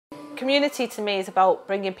Community to me is about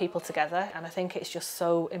bringing people together, and I think it's just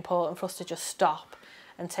so important for us to just stop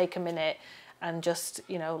and take a minute and just,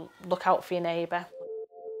 you know, look out for your neighbour.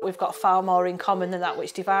 We've got far more in common than that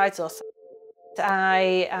which divides us.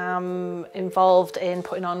 I am involved in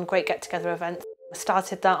putting on great get-together events. I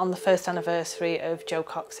started that on the first anniversary of Jo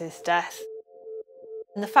Cox's death.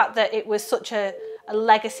 And the fact that it was such a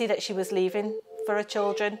legacy that she was leaving for her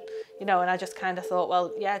children, you know, and I just kind of thought,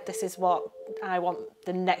 well, yeah, this is what I want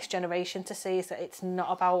the next generation to see, is that it's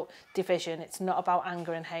not about division, it's not about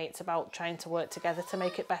anger and hate, it's about trying to work together to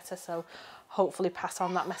make it better. So hopefully pass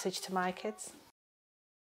on that message to my kids.